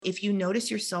If you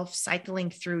notice yourself cycling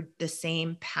through the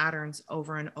same patterns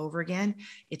over and over again,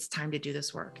 it's time to do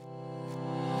this work.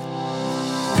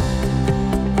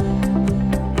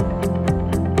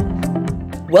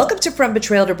 Welcome to From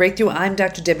Betrayal to Breakthrough. I'm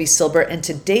Dr. Debbie Silber, and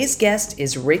today's guest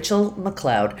is Rachel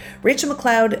McLeod. Rachel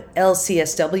McLeod,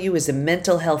 LCSW, is a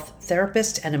mental health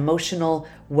therapist and emotional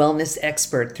wellness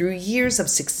expert. Through years of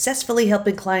successfully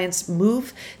helping clients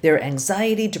move their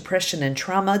anxiety, depression, and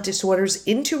trauma disorders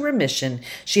into remission,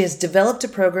 she has developed a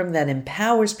program that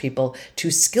empowers people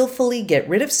to skillfully get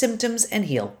rid of symptoms and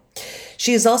heal.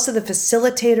 She is also the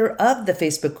facilitator of the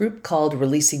Facebook group called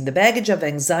Releasing the Baggage of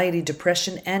Anxiety,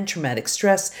 Depression, and Traumatic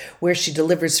Stress, where she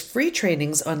delivers free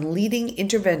trainings on leading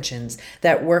interventions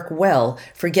that work well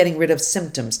for getting rid of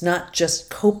symptoms, not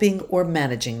just coping or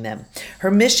managing them.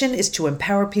 Her mission is to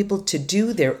empower people to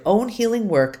do their own healing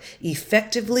work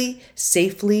effectively,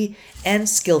 safely, and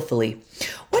skillfully.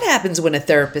 What happens when a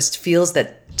therapist feels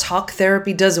that talk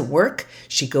therapy doesn't work?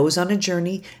 She goes on a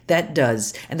journey that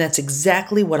does. And that's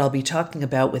exactly what I'll be talking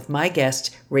about with my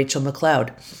guest, Rachel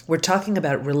McLeod. We're talking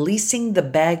about releasing the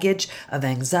baggage of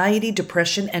anxiety,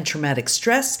 depression, and traumatic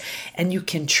stress, and you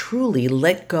can truly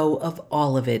let go of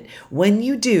all of it. When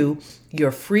you do,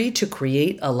 you're free to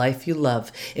create a life you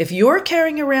love. If you're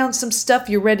carrying around some stuff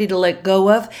you're ready to let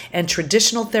go of and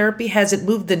traditional therapy hasn't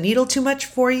moved the needle too much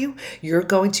for you, you're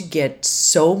going to get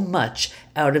so much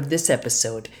out of this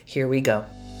episode. Here we go.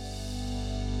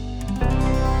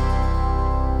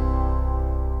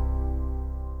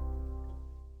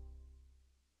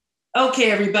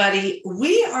 Okay, everybody,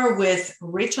 we are with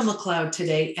Rachel McLeod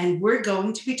today, and we're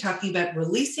going to be talking about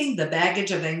releasing the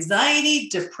baggage of anxiety,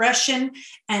 depression,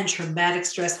 and traumatic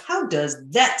stress. How does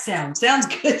that sound? Sounds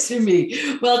good to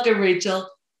me. Welcome, Rachel.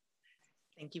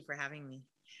 Thank you for having me.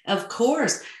 Of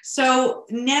course. So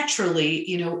naturally,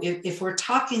 if we're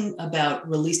talking about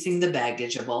releasing the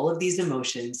baggage of all of these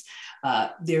emotions,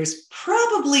 there's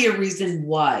probably a reason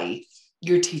why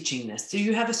you're teaching this. Do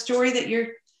you have a story that you're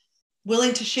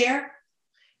willing to share?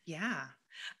 Yeah.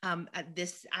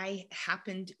 I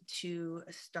happened to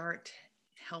start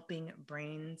helping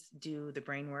brains do the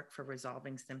brain work for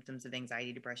resolving symptoms of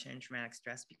anxiety, depression, and traumatic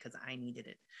stress because I needed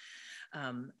it.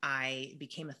 I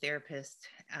became a therapist.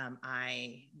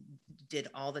 I did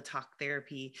all the talk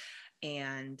therapy,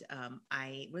 and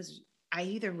I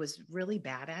either was really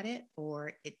bad at it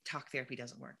or talk therapy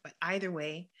doesn't work. But either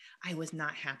way, I was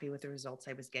not happy with the results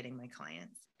I was getting my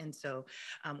clients. And so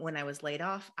when I was laid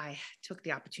off, I took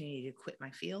the opportunity to quit my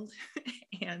field.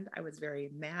 And I was very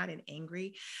mad and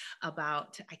angry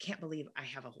about, I can't believe I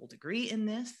have a whole degree in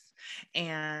this.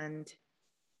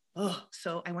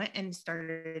 So I went and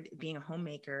started being a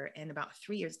homemaker. And about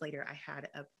 3 years later, I had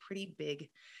a pretty big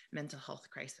mental health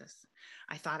crisis.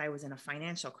 I thought I was in a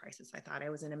financial crisis. I thought I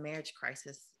was in a marriage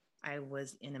crisis. I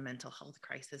was in a mental health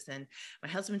crisis. And my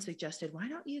husband suggested, why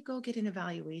don't you go get an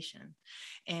evaluation?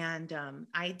 And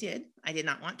I did. I did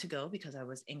not want to go because I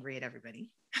was angry at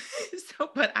everybody.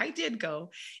 But I did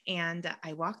go, and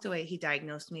I walked away. He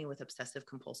diagnosed me with obsessive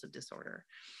compulsive disorder.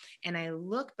 And I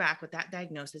look back with that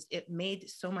diagnosis, it made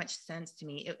so much sense to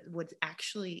me. It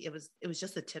was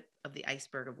just the tip of the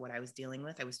iceberg of what I was dealing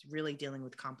with. I was really dealing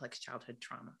with complex childhood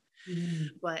trauma.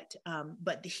 Mm-hmm.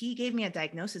 But he gave me a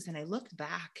diagnosis, and I looked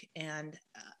back and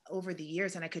over the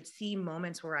years, and I could see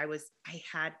moments where I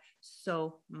had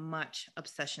so much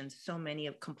obsession, so many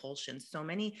of compulsions, so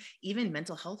many even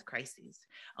mental health crises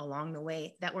along the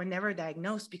way that were never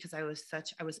diagnosed because I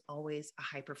was always a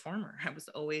high performer. I was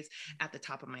always at the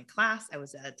top of my class. I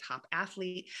was a top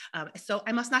athlete. So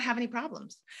I must not have any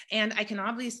problems. And I can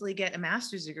obviously get a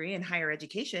master's degree in higher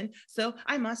education. So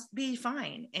I must be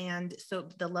fine. And so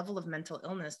the level of mental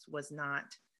illness was not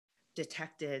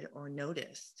detected or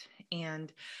noticed.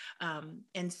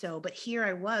 But here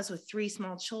I was with 3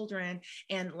 small children,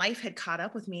 and life had caught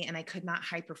up with me, and I could not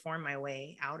high perform my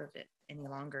way out of it any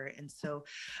longer. And so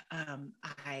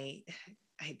I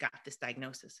got this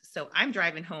diagnosis. So I'm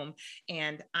driving home,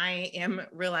 and I am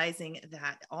realizing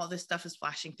that all this stuff is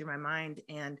flashing through my mind,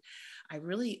 and I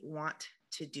really want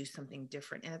to do something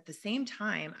different. And at the same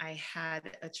time, I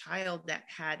had a child that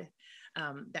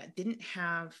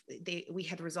we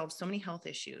had resolved so many health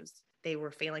issues. They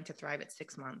were failing to thrive at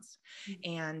 6 months.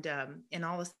 Mm-hmm. And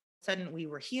all of a sudden we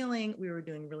were healing, we were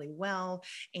doing really well.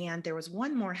 And there was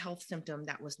one more health symptom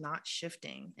that was not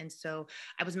shifting. And so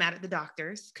I was mad at the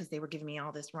doctors because they were giving me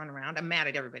all this runaround. I'm mad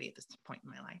at everybody at this point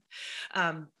in my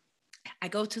life. I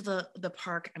go to the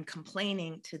park. I'm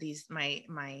complaining to these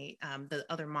the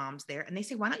other moms there, and they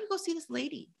say, "Why don't you go see this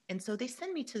lady?" And so they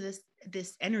send me to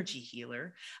this energy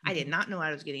healer. I did not know what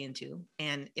I was getting into,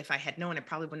 and if I had known, I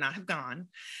probably would not have gone.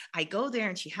 I go there,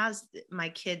 and she has my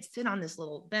kid sit on this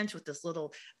little bench with this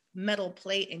little metal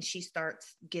plate, and she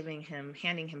starts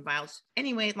handing him vials.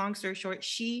 Anyway, long story short,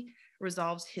 she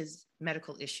resolves his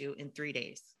medical issue in 3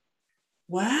 days.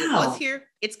 It was Wow. here,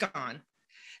 it's gone.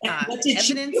 And what did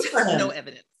she Evidence, do for no him?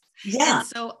 evidence. And Yeah.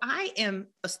 so I am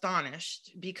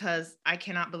astonished because I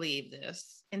cannot believe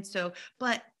this. And so,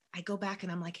 but I go back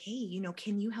and I'm like, hey,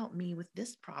 can you help me with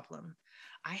this problem?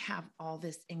 I have all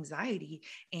this anxiety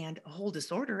and a whole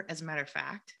disorder. As a matter of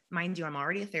fact, mind you, I'm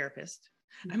already a therapist.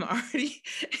 I'm already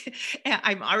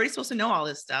supposed to know all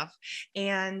this stuff.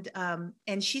 And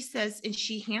she says, and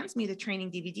she hands me the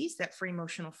training DVD set for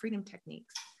emotional freedom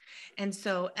techniques. And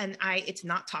so, it's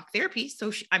not talk therapy.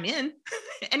 So I'm in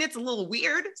and it's a little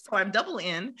weird. So I'm double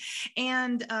in.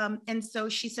 And so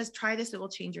she says, try this, it will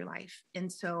change your life. And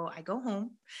so I go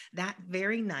home that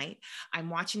very night. I'm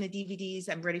watching the DVDs.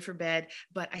 I'm ready for bed,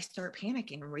 but I start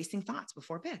panicking and racing thoughts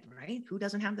before bed, right? Who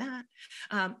doesn't have that?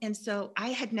 And so I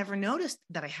had never noticed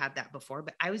that I had that before,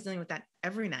 but I was dealing with that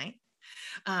every night.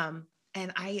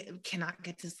 And I cannot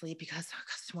get to sleep because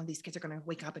one of these kids are going to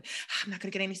wake up and I'm not going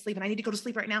to get any sleep and I need to go to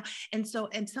sleep right now. And so,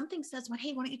 and something says, well,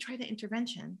 hey, why don't you try the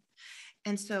intervention?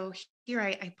 And so here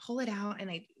I pull it out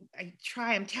and I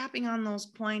try, I'm tapping on those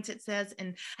points, it says,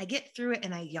 and I get through it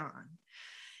and I yawn.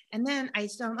 And then I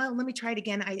said, oh, let me try it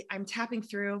again. I'm tapping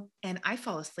through and I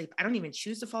fall asleep. I don't even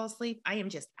choose to fall asleep. I am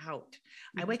just out.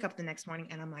 I wake up the next morning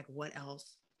and I'm like, what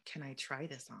else can I try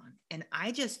this on? And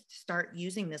I just start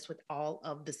using this with all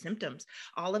of the symptoms,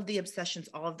 all of the obsessions,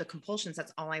 all of the compulsions.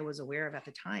 That's all I was aware of at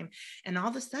the time. And all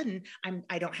of a sudden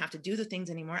I don't have to do the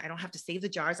things anymore. I don't have to save the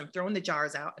jars. I'm throwing the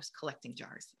jars out. I was collecting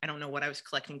jars. I don't know what I was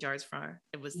collecting jars for.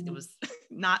 It was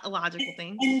not a logical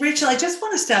thing. And Rachel, I just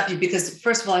want to stop you because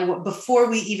first of all, before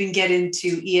we even get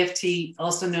into EFT,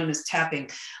 also known as tapping,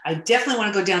 I definitely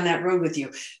want to go down that road with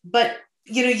you. But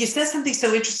you said something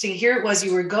so interesting. Here it was,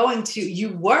 you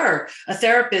were a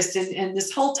therapist and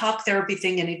this whole talk therapy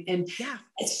thing. And yeah.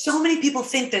 So many people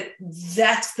think that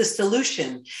that's the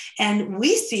solution. And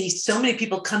we see so many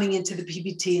people coming into the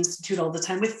PBT Institute all the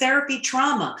time with therapy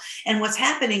trauma. And what's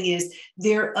happening is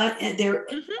they're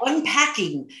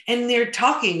unpacking and they're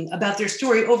talking about their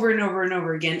story over and over and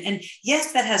over again. And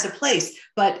yes, that has a place,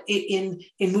 but in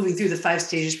moving through the 5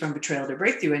 stages from betrayal to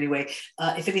breakthrough anyway,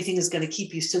 if anything is going to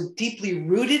keep you so deeply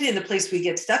rooted in the place we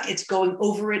get stuck, it's going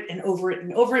over it and over it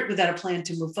and over it without a plan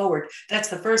to move forward. That's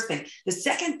the first thing. The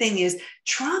second thing is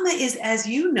trauma is, as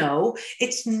you know,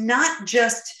 it's not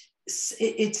just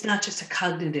a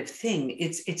cognitive thing.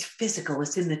 It's physical.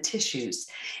 It's in the tissues.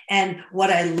 And what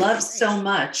I love so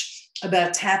much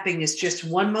about tapping is just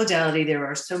one modality. There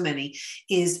are so many.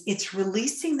 Is it's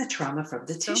releasing the trauma from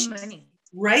the tissues. So many.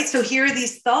 Right. So here are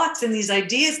these thoughts and these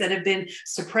ideas that have been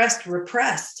suppressed,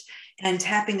 repressed. And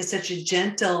tapping is such a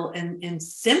gentle and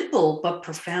simple but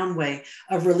profound way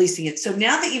of releasing it. So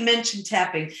now that you mentioned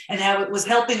tapping and how it was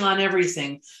helping on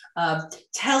everything,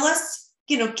 tell us,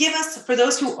 give us, for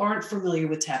those who aren't familiar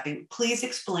with tapping, please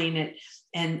explain it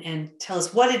and tell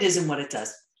us what it is and what it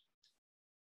does.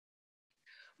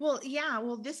 Well, yeah.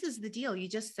 Well, this is the deal. You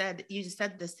just said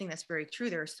this thing that's very true.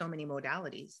 There are so many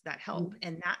modalities that help.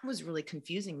 And that was really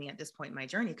confusing me at this point in my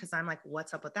journey because I'm like,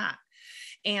 what's up with that?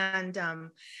 And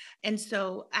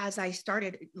so as I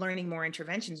started learning more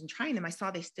interventions and trying them, I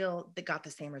saw they got the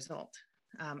same result.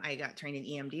 I got trained in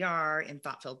EMDR, in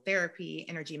thought-filled therapy,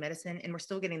 energy medicine, and we're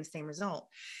still getting the same result.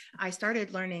 I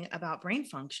started learning about brain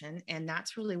function, and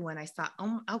that's really when I thought,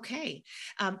 oh, okay.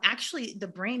 Actually, the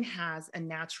brain has a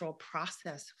natural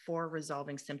process for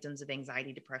resolving symptoms of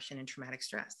anxiety, depression, and traumatic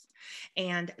stress.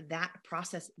 And that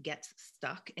process gets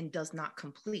stuck and does not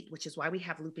complete, which is why we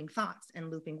have looping thoughts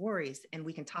and looping worries. And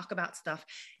we can talk about stuff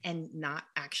and not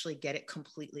actually get it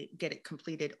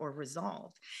completed or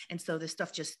resolved. And so this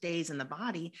stuff just stays in the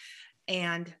body.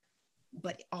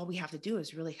 But all we have to do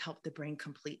is really help the brain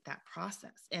complete that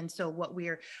process. And so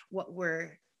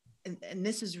and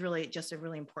this is really just a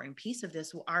really important piece of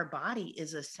this. Our body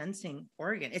is a sensing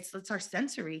organ. It's our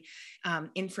sensory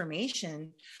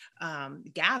information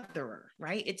gatherer,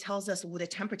 right? It tells us the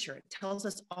temperature. It tells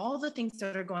us all the things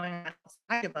that are going on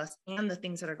outside of us and the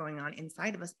things that are going on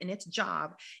inside of us. And its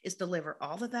job is to deliver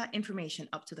all of that information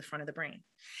up to the front of the brain.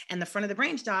 And the front of the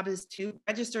brain's job is to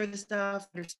register the stuff,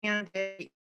 understand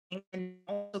it, and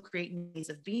also create ways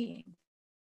of being.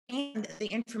 And the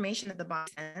information that the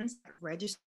body sends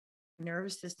registers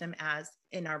nervous system as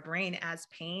in our brain as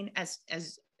pain, as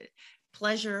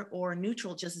pleasure or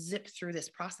neutral just zip through this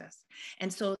process.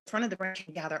 And so the front of the brain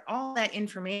can gather all that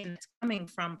information that's coming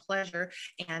from pleasure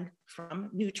and from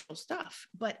neutral stuff.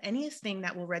 But anything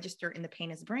that will register in the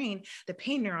painless brain, the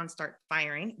pain neurons start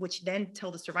firing, which then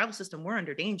tell the survival system we're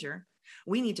under danger.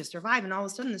 We need to survive. And all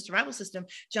of a sudden, the survival system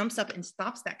jumps up and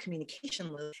stops that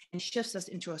communication loop and shifts us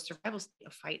into a survival state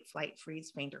of fight, flight,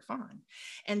 freeze, faint, or fawn.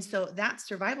 And so that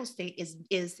survival state is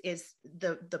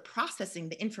the processing,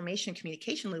 the information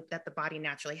communication loop that the body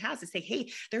naturally has to say,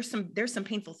 hey, there's some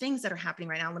painful things that are happening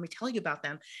right now. Let me tell you about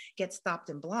them. Get stopped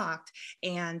and blocked.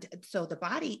 And so the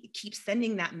body keeps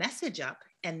sending that message up.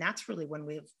 And that's really when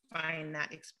we find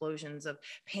that explosions of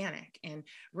panic and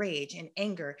rage and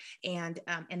anger. And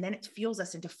then it fuels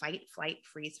us into fight, flight,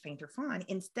 freeze, faint, or fawn,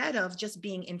 instead of just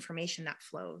being information that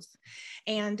flows.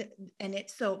 And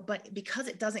it's so, but because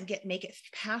it doesn't make it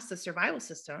past the survival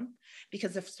system,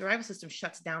 because the survival system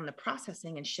shuts down the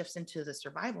processing and shifts into the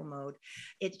survival mode,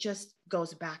 it just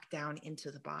goes back down into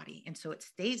the body. And so it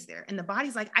stays there. And the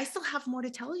body's like, I still have more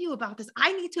to tell you about this.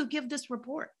 I need to give this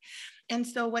report. And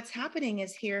so what's happening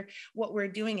is here, what we're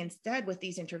doing instead with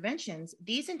these interventions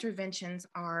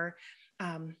are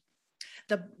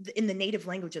in the native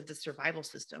language of the survival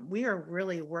system. We are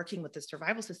really working with the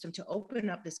survival system to open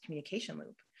up this communication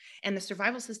loop. And the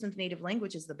survival system's native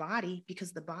language is the body,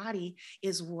 because the body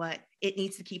is what it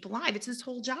needs to keep alive. It's its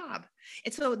whole job.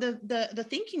 And so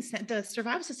the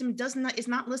survival system is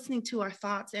not listening to our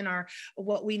thoughts and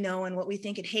what we know and what we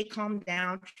think, and hey, calm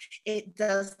down. It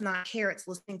does not care. It's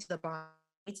listening to the body.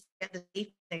 It's getting the safe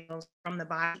signals from the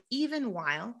body, even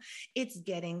while it's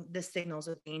getting the signals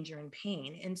of danger and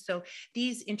pain. And so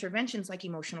these interventions like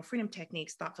emotional freedom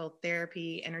techniques, thought field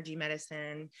therapy, energy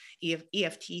medicine,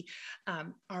 EFT,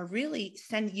 are really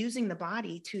using the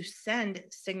body to send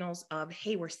signals of,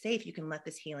 hey, we're safe. You can let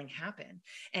this healing happen.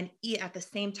 And at the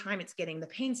same time, it's getting the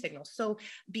pain signals. So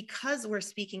because we're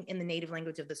speaking in the native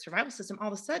language of the survival system, all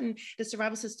of a sudden the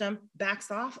survival system backs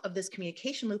off of this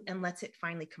communication loop and lets it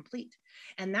finally complete.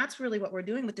 And that's really what we're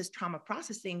doing with this trauma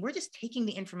processing. We're just taking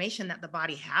the information that the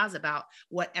body has about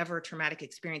whatever traumatic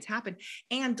experience happened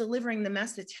and delivering the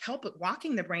message,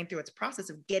 walking the brain through its process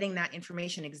of getting that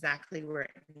information exactly where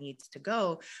it needs to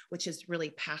go, which is really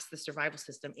past the survival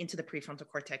system into the prefrontal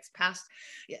cortex, past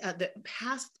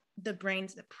the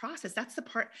brain's process. That's the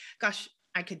part, gosh,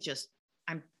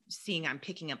 I'm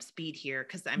picking up speed here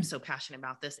because I'm so passionate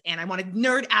about this and I want to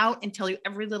nerd out and tell you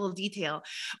every little detail.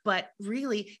 But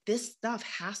really, this stuff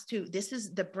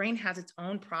the brain has its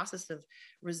own process of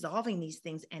resolving these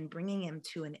things and bringing them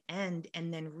to an end,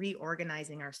 and then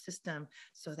reorganizing our system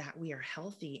so that we are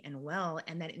healthy and well,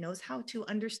 and that it knows how to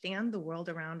understand the world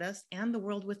around us and the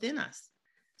world within us.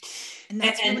 And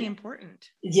that's really important.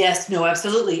 Yes, no,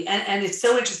 absolutely. And it's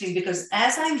so interesting because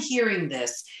as I'm hearing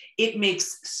this, it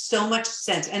makes so much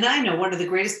sense. And I know one of the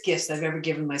greatest gifts I've ever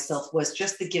given myself was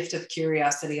just the gift of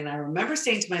curiosity. And I remember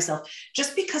saying to myself,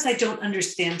 just because I don't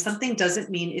understand something doesn't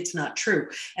mean it's not true.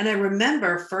 And I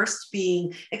remember first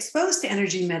being exposed to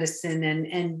energy medicine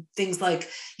and things like,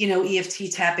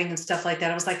 EFT tapping and stuff like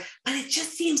that. I was like, but it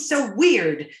just seems so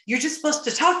weird. You're just supposed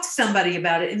to talk to somebody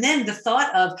about it. And then the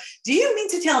thought of, do you mean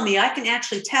to tell me I can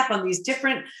actually tap on these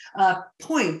different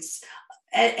points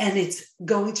and it's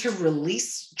going to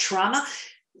release trauma?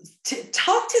 To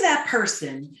talk to that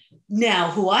person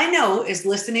now who I know is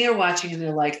listening or watching and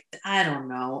they're like, I don't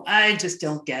know, I just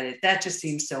don't get it. That just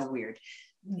seems so weird.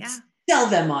 Yeah. Sell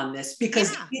them on this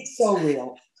because it's so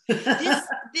real.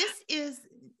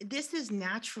 This is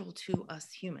natural to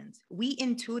us humans. We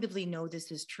intuitively know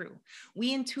this is true.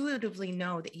 We intuitively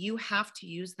know that you have to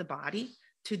use the body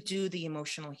to do the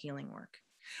emotional healing work.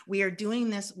 We are doing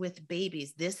this with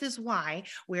babies. This is why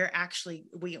when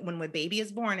a baby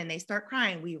is born and they start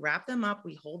crying, we wrap them up,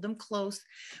 we hold them close.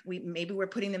 Maybe we're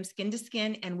putting them skin to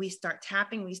skin and we start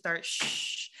tapping, we start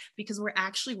shh, because we're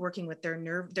actually working with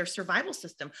their survival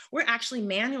system. We're actually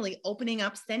manually opening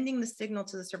up, sending the signal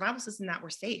to the survival system that we're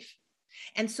safe.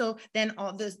 And so then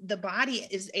the body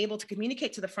is able to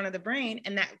communicate to the front of the brain,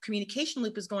 and that communication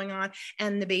loop is going on,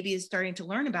 and the baby is starting to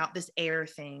learn about this air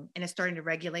thing and is starting to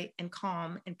regulate and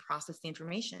calm and process the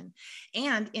information.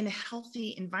 And in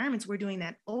healthy environments, we're doing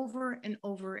that over and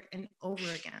over and over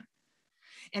again.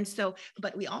 And so,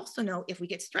 but we also know if we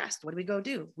get stressed, what do we go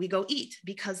do? We go eat,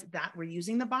 because that we're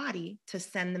using the body to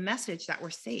send the message that we're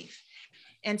safe.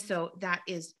 And so that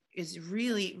is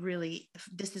really, really,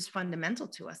 this is fundamental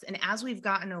to us. And as we've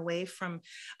gotten away from,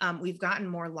 we've gotten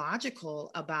more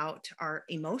logical about our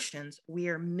emotions, we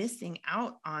are missing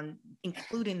out on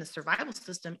including the survival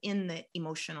system in the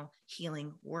emotional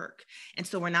healing work. And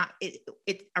so we're not,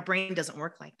 our brain doesn't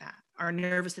work like that. Our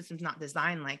nervous system's not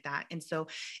designed like that. And so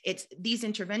these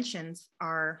interventions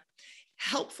are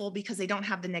helpful because they don't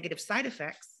have the negative side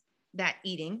effects that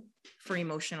eating for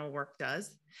emotional work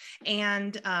does.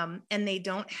 And they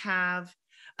don't have,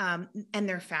 and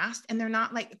they're fast, and they're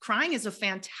not like, crying is a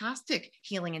fantastic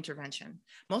healing intervention.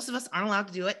 Most of us aren't allowed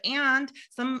to do it. And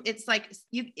it's like,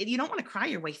 you don't want to cry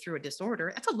your way through a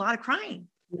disorder. That's a lot of crying.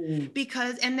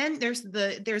 Because, and then there's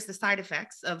the side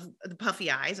effects of the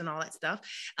puffy eyes and all that stuff.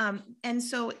 And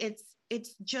so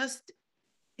it's just,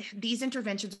 these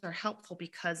interventions are helpful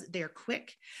because they're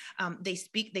quick. They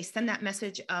send that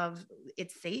message of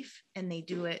it's safe, and they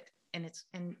do it, and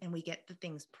we get the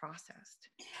things processed.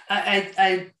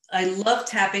 I love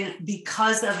tapping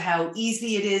because of how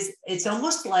easy it is. It's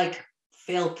almost like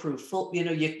fail-proof.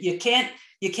 You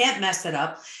can't mess it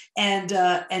up, and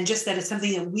just that it's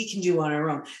something that we can do on our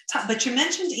own. But you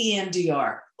mentioned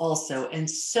EMDR also, and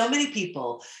so many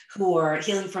people who are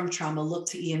healing from trauma look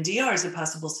to EMDR as a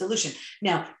possible solution.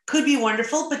 Now, could be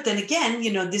wonderful, but then again,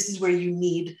 this is where you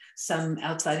need some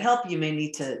outside help. You may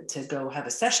need to go have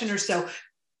a session or so.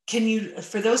 Can you,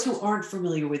 for those who aren't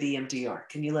familiar with EMDR,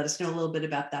 can you let us know a little bit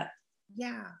about that?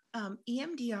 Yeah.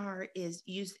 EMDR is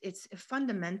used, it's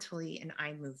fundamentally an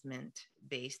eye movement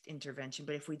based intervention.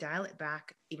 But if we dial it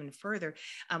back even further,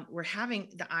 we're having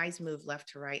the eyes move left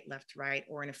to right,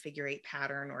 or in a figure 8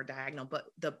 pattern or diagonal. But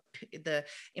the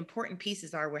important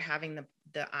pieces are we're having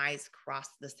the eyes cross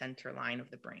the center line of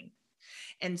the brain.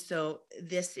 And so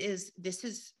this is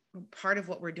part of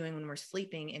what we're doing when we're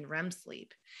sleeping in REM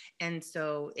sleep. And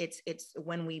so it's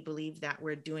when we believe that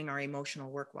we're doing our emotional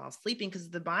work while sleeping, because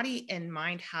the body and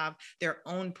mind have their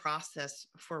own process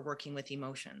for working with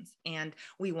emotions, and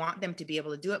we want them to be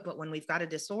able to do it. But when we've got a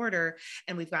disorder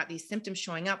and we've got these symptoms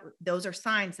showing up, those are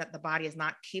signs that the body is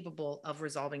not capable of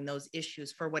resolving those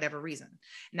issues for whatever reason.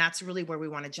 And that's really where we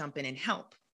want to jump in and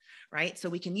help. Right. So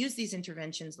we can use these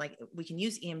interventions, like we can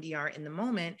use EMDR in the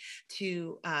moment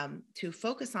to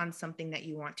focus on something that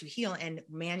you want to heal and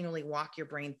manually walk your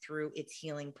brain through its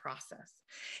healing process.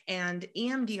 And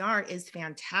EMDR is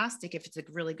fantastic if it's a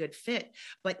really good fit,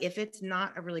 but if it's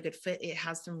not a really good fit, it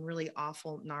has some really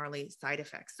awful, gnarly side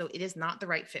effects. So it is not the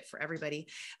right fit for everybody,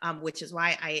 which is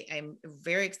why I'm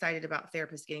very excited about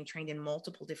therapists getting trained in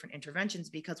multiple different interventions,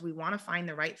 because we want to find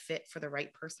the right fit for the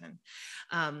right person.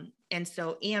 And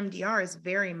so EMDR is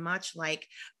very much like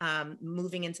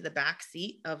moving into the back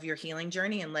seat of your healing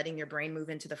journey and letting your brain move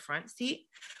into the front seat,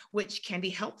 which can be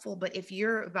helpful. But if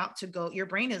you're about to go, your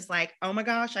brain is like, oh my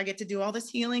gosh, I get to do all this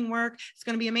healing work. It's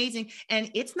going to be amazing.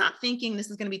 And it's not thinking this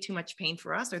is going to be too much pain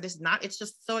for us, or this is not, it's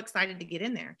just so excited to get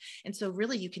in there. And so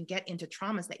really you can get into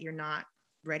traumas that you're not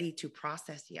ready to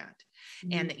process yet,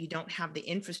 and that you don't have the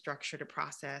infrastructure to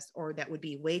process, or that would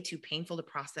be way too painful to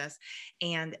process.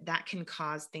 And that can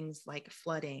cause things like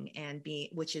flooding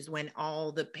which is when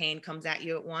all the pain comes at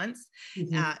you at once.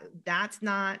 That's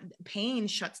not, pain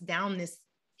shuts down this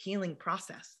healing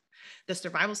process. The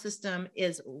survival system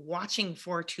is watching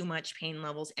for too much pain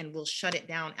levels and will shut it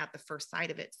down at the first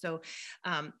sight of it. So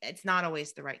it's not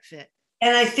always the right fit.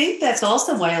 And I think that's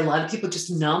also why a lot of people just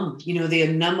numb, they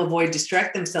numb, avoid,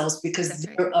 distract themselves because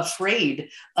they're afraid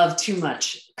of too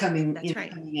much coming up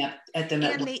at them.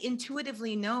 And they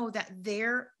intuitively know that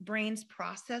their brain's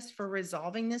process for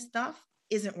resolving this stuff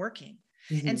isn't working.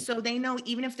 And so they know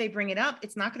even if they bring it up,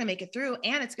 it's not going to make it through,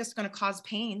 and it's just going to cause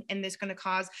pain, and it's going to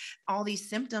cause all these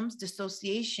symptoms,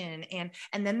 dissociation, and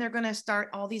then they're going to start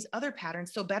all these other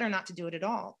patterns. So better not to do it at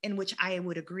all, in which I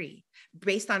would agree.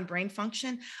 Based on brain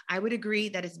function, I would agree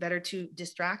that it's better to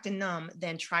distract and numb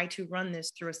than try to run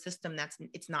this through a system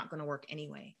it's not going to work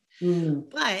anyway.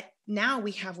 But now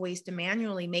we have ways to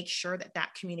manually make sure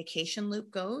that communication loop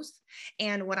goes.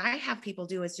 And what I have people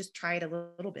do is just try it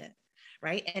a little bit.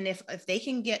 Right. And if they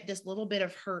can get this little bit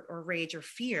of hurt or rage or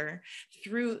fear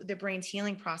through the brain's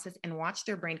healing process and watch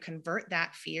their brain convert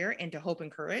that fear into hope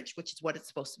and courage, which is what it's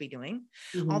supposed to be doing,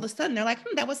 all of a sudden they're like,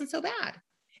 that wasn't so bad.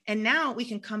 And now we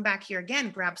can come back here again,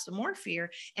 grab some more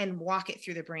fear and walk it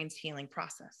through the brain's healing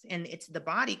process. And it's the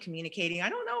body communicating, I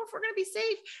don't know if we're going to be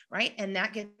safe. Right. And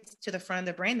that gets to the front of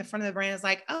the brain. The front of the brain is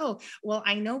like, oh, well,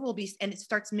 I know we'll be, and it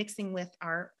starts mixing with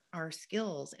our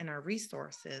skills and our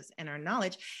resources and our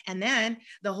knowledge. And then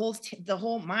the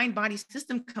whole mind body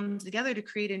system comes together to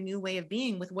create a new way of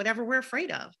being with whatever we're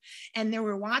afraid of. And then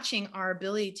we're watching our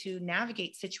ability to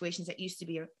navigate situations that used to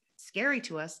be scary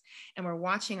to us. And we're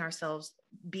watching ourselves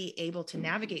be able to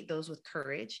navigate those with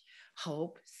courage,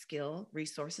 hope, skill,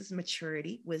 resources,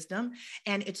 maturity, wisdom.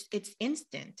 And it's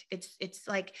instant. It's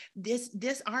like this,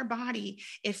 our body,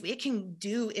 if it can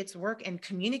do its work and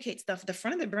communicate stuff, the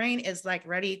front of the brain is like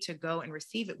ready to go and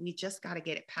receive it. We just got to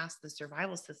get it past the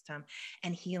survival system,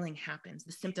 and healing happens.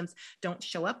 The symptoms don't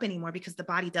show up anymore because the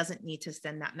body doesn't need to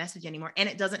send that message anymore, and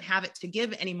it doesn't have it to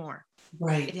give anymore.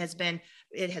 Right.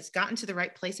 It has gotten to the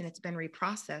right place, and it's been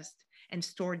reprocessed and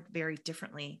stored very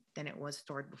differently than it was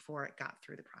stored before it got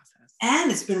through the process. And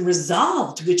it's been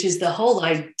resolved, which is the whole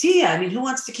idea. I mean, who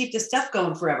wants to keep this stuff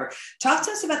going forever? Talk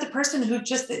to us about the person who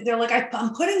just, they're like,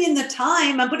 I'm putting in the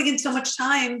time, I'm putting in so much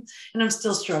time, and I'm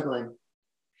still struggling.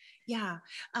 Yeah.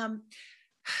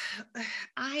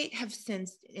 I have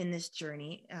since in this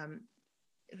journey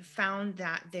found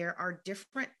that there are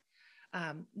different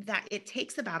that it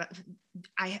takes about,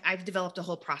 I've developed a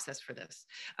whole process for this,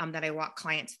 that I walk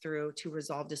clients through to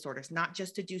resolve disorders, not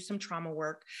just to do some trauma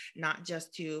work, but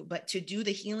to do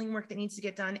the healing work that needs to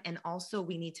get done. And also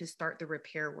we need to start the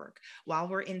repair work while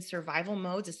we're in survival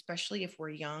modes, especially if we're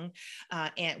young.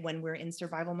 And when we're in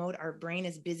survival mode, our brain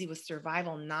is busy with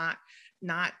survival, not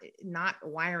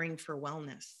wiring for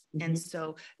wellness. Mm-hmm. And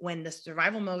so when the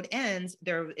survival mode ends,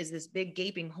 there is this big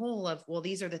gaping hole of, well,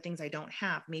 these are the things I don't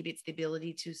have. Maybe it's the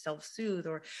ability to self-soothe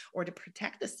or to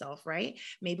protect the self, right?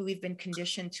 Maybe we've been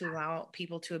conditioned to allow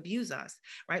people to abuse us,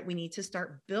 right? We need to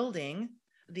start building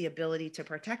the ability to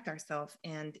protect ourselves.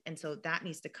 And so that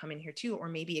needs to come in here too, or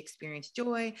maybe experience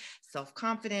joy,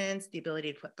 self-confidence, the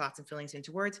ability to put thoughts and feelings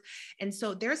into words. And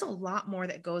so there's a lot more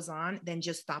that goes on than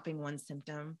just stopping one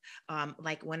symptom.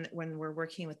 Like when we're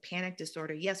working with panic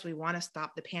disorder, yes, we want to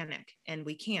stop the panic, and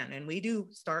we can, and we do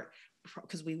start,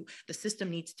 because the system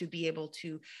needs to be able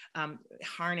to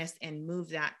harness and move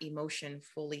that emotion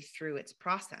fully through its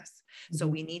process. Mm-hmm. So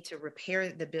we need to repair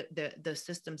the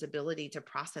system's ability to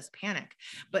process panic.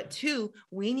 But two,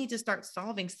 we need to start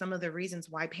solving some of the reasons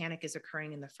why panic is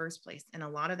occurring in the first place. And a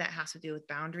lot of that has to do with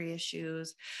boundary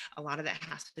issues. A lot of that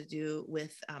has to do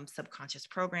with subconscious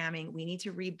programming. We need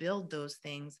to rebuild those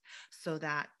things so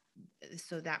that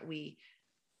we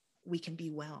can be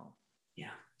well.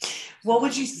 Yeah. What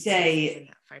would you say?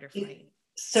 Fight or flight.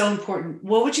 So important.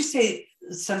 What would you say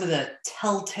some of the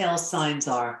telltale signs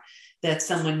are that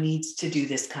someone needs to do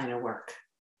this kind of work?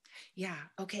 Yeah.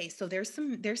 Okay. So there's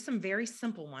some very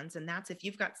simple ones, and that's if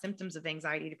you've got symptoms of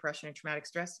anxiety, depression, and traumatic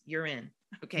stress, you're in.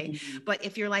 Okay. Mm-hmm. But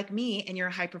if you're like me and you're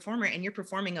a high performer and you're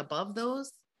performing above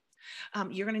those,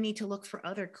 you're going to need to look for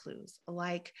other clues,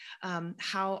 like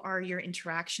how are your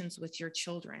interactions with your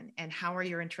children, and how are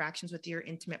your interactions with your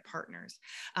intimate partners?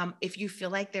 If you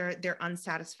feel like they're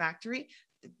unsatisfactory,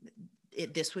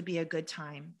 this would be a good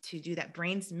time to do that.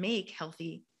 Brains make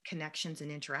healthy connections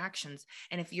and interactions,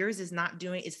 and if yours is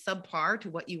subpar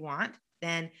to what you want,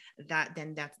 then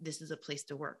this is a place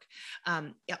to work.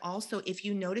 Also, if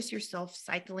you notice yourself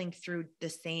cycling through the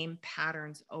same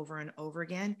patterns over and over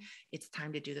again, it's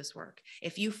time to do this work.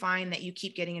 If you find that you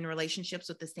keep getting in relationships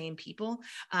with the same people,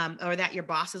 or that your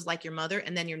boss is like your mother,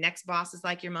 and then your next boss is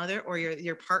like your mother, or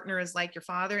your partner is like your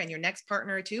father, and your next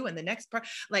partner too, and the next part,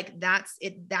 like that's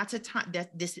it. That's a time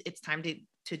it's time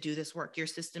to do this work. Your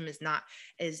system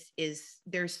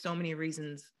there's so many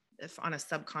reasons. If on a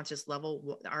subconscious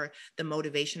level, the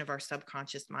motivation of our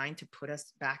subconscious mind to put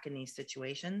us back in these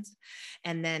situations.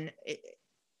 And then,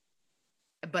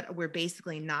 but we're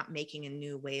basically not making a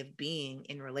new way of being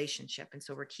in relationship. And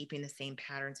so we're keeping the same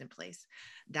patterns in place.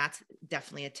 That's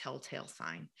definitely a telltale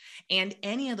sign. And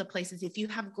any of the places, if you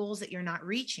have goals that you're not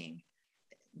reaching,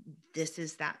 this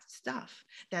is that stuff,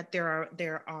 that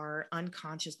there are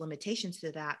unconscious limitations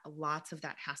to that. Lots of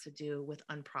that has to do with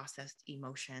unprocessed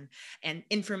emotion and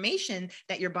information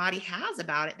that your body has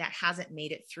about it that hasn't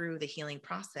made it through the healing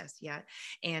process yet.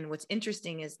 And what's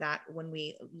interesting is that when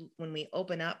we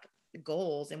open up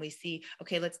goals and we see,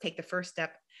 okay, let's take the first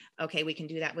step. Okay, we can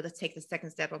do that. Well, let's take the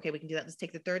second step. Okay, we can do that. Let's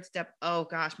take the third step. Oh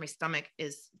gosh, my stomach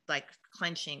is like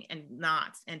clenching and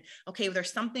knots. And okay, well,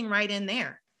 there's something right in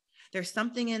there. There's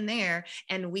something in there,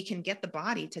 and we can get the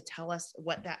body to tell us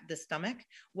what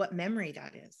what memory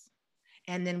that is.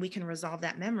 And then we can resolve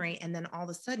that memory. And then all of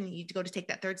a sudden you go to take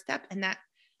that third step, and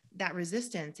that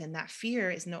resistance and that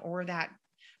fear or that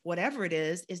whatever it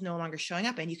is no longer showing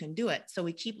up, and you can do it. So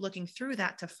we keep looking through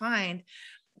that to find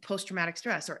post-traumatic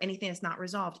stress or anything that's not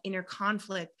resolved, inner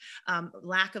conflict,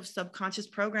 lack of subconscious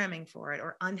programming for it,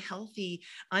 or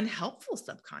unhelpful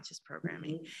subconscious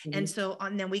programming. Mm-hmm. And so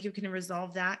then we can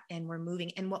resolve that, and we're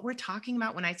moving. And what we're talking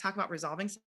about when I talk about resolving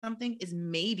something is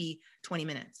maybe 20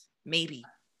 minutes, maybe.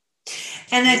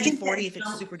 And maybe I think 40 if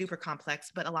it's super duper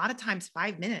complex, but a lot of times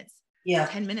 5 minutes,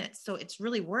 10 minutes. So it's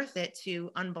really worth it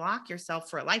to unblock yourself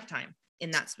for a lifetime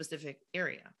in that specific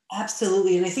area.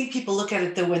 Absolutely. And I think people look at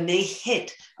it though, when they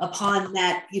hit upon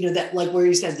that, that like where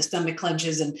you said the stomach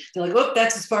clenches and they're like, oh,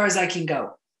 that's as far as I can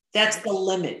go. That's the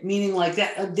limit, meaning like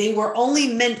that they were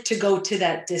only meant to go to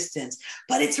that distance,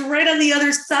 but it's right on the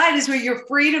other side is where your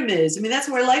freedom is. I mean, that's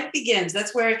where life begins.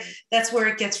 That's where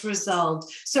it gets resolved.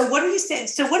 So what do you say?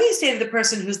 So what do you say to the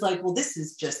person who's like, well, this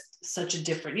is just such a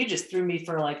different, you just threw me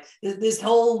for like this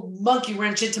whole monkey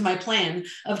wrench into my plan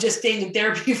of just staying in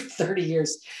therapy for 30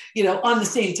 years, on the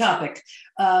same topic.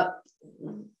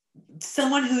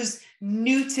 Someone who's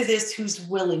new to this, who's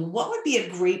willing, what would be a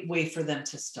great way for them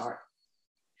to start?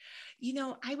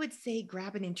 I would say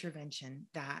grab an intervention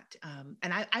that,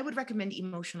 and I would recommend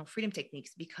emotional freedom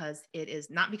techniques because it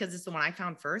is not because it's the one I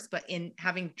found first, but in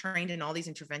having trained in all these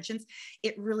interventions,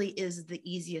 it really is the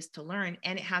easiest to learn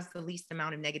and it has the least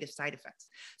amount of negative side effects.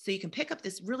 So you can pick up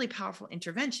this really powerful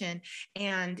intervention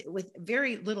and with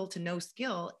very little to no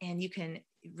skill, and you can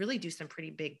really do some pretty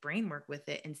big brain work with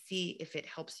it and see if it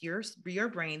helps your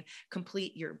brain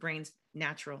complete your brain's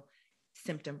natural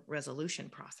symptom resolution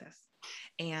process.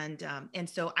 And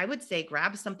so I would say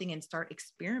grab something and start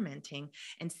experimenting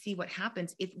and see what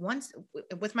happens. If once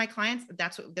with my clients,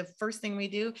 that's what the first thing we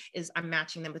do is I'm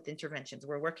matching them with interventions.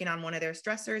 We're working on one of their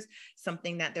stressors,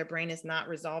 something that their brain is not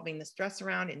resolving the stress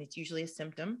around. And it's usually a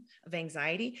symptom of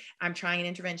anxiety. I'm trying an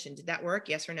intervention. Did that work?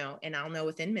 Yes or no? And I'll know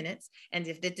within minutes. And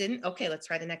if it didn't, okay, let's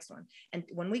try the next one. And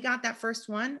when we got that first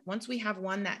one, once we have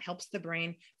one that helps the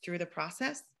brain through the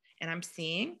process, and I'm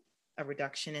seeing a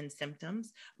reduction in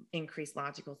symptoms, increased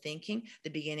logical thinking, the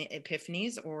beginning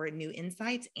epiphanies or new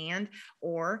insights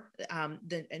or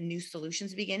the new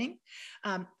solutions beginning.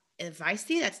 If I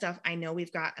see that stuff, I know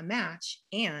we've got a match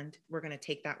and we're going to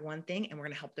take that one thing and we're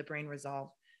going to help the brain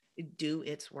do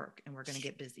its work and we're going to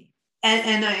get busy.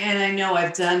 And I know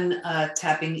I've done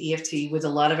tapping EFT with a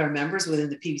lot of our members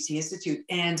within the PBC Institute,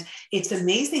 and it's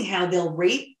amazing how they'll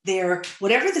rate their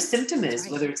whatever the symptom is,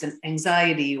 whether it's an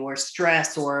anxiety or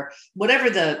stress or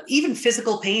whatever even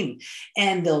physical pain,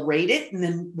 and they'll rate it, and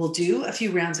then we'll do a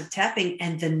few rounds of tapping,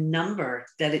 and the number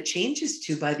that it changes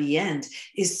to by the end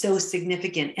is so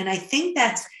significant. And I think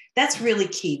that's really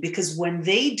key, because when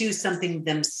they do something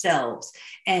themselves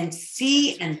and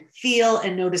see and feel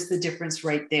and notice the difference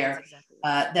right there,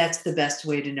 that's the best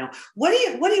way to know. What do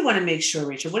you want to make sure,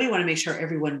 Rachel? What do you want to make sure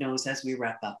everyone knows as we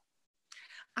wrap up?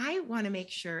 I want to make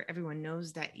sure everyone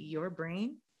knows that your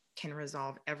brain can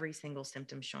resolve every single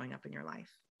symptom showing up in your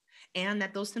life, and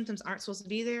that those symptoms aren't supposed to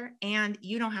be there, and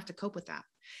you don't have to cope with that.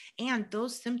 And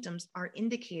those symptoms are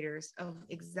indicators of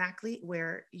exactly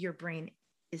where your brain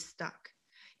is stuck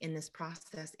in this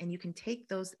process. And you can take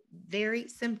those very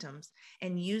symptoms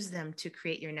and use them to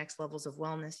create your next levels of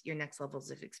wellness, your next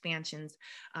levels of expansions,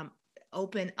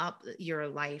 open up your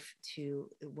life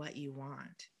to what you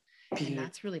want. And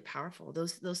that's really powerful.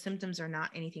 Those symptoms are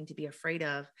not anything to be afraid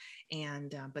of,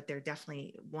 but they're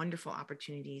definitely wonderful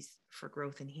opportunities for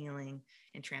growth and healing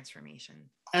and transformation.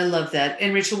 I love that.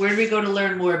 And Rachel, where do we go to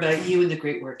learn more about you and the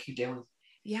great work you're doing?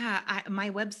 Yeah, my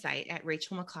website at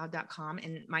rachelmcleod.com,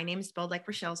 and my name is spelled like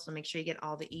Rochelle, so make sure you get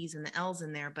all the E's and the L's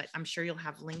in there, but I'm sure you'll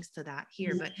have links to that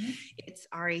here, but it's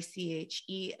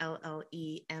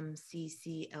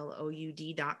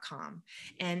RACHELLEMCCLOUD.com.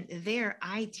 And there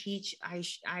I teach, I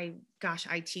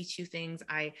teach you things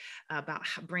about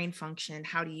brain function,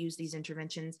 how to use these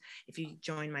interventions. If you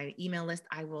join my email list,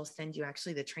 I will send you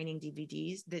actually the training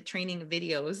DVDs, the training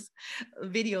video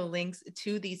links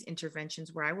to these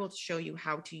interventions, where I will show you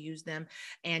how to use them,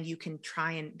 and you can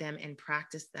try them and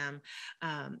practice them,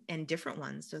 and different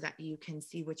ones, so that you can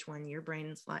see which one your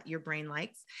brain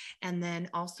likes. And then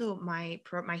also my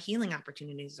healing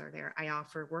opportunities are there. I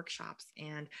offer workshops,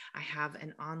 and I have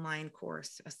an online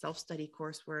course, a self-study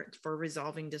course for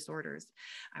resolving disorders.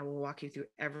 I will walk you through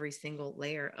every single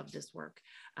layer of this work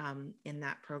in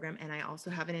that program. And I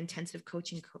also have an intensive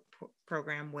coaching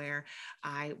program where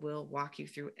I will walk you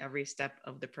through every step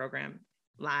of the program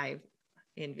live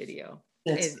in video.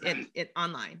 It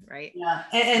online, right? Yeah.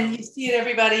 And you see it,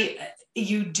 everybody.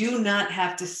 You do not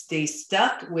have to stay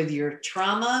stuck with your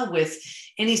trauma, with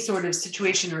any sort of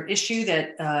situation or issue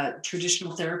that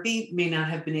traditional therapy may not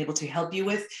have been able to help you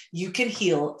with. You can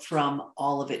heal from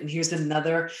all of it. And here's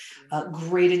another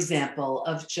great example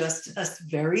of just a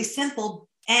very simple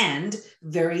and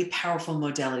very powerful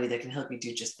modality that can help you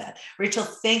do just that. Rachel,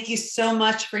 thank you so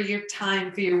much for your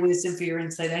time, for your wisdom, for your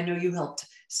insight. I know you helped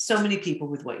so many people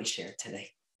with what you shared today.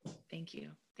 Thank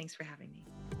you. Thanks for having me.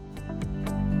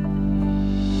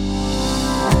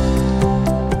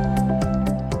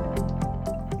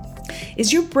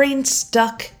 Is your brain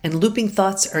stuck and looping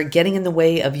thoughts are getting in the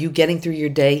way of you getting through your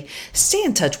day? Stay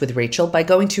in touch with Rachel by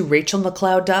going to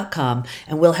rachelmcleod.com,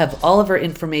 and we'll have all of our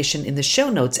information in the show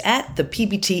notes at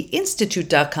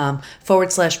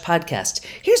thepbtinstitute.com/podcast.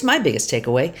 Here's my biggest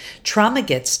takeaway. Trauma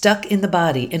gets stuck in the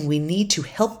body, and we need to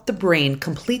help the brain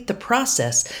complete the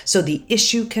process so the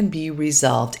issue can be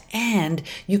resolved and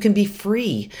you can be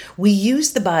free. We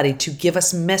use the body to give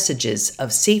us messages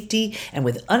of safety, and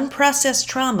with unprocessed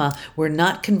trauma, we're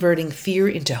not converting fear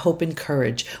into hope and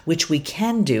courage, which we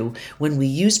can do when we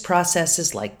use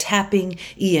processes like tapping,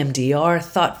 EMDR,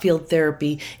 thought field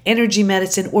therapy, energy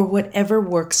medicine, or whatever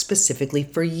works specifically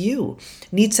for you.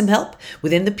 Need some help?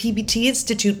 Within the PBT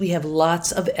Institute, we have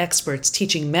lots of experts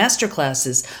teaching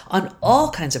masterclasses on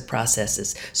all kinds of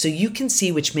processes so you can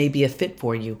see which may be a fit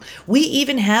for you. We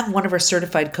even have one of our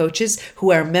certified coaches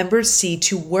who our members see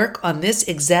to work on this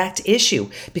exact issue,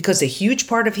 because a huge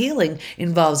part of healing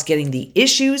involves getting the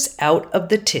issues out of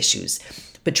the tissues.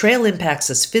 Betrayal impacts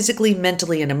us physically,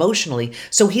 mentally, and emotionally,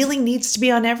 so healing needs to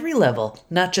be on every level,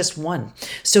 not just one.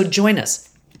 So join us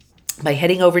by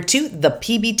heading over to the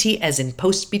PBT, as in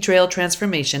post-betrayal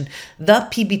transformation,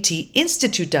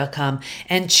 thepbtinstitute.com,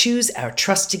 and choose our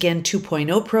Trust Again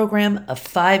 2.0 program, a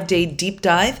 5-day deep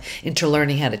dive into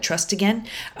learning how to trust again,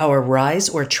 our Rise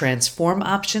or Transform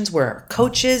options, where our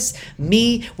coaches,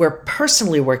 we're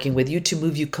personally working with you to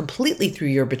move you completely through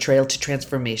your betrayal to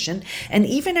transformation, and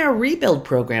even our Rebuild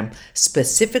program,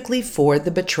 specifically for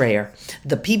the betrayer,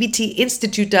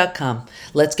 thepbtinstitute.com.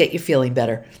 Let's get you feeling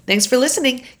better. Thanks for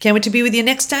listening. Can't wait to be with you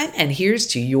next time, and here's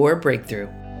to your breakthrough.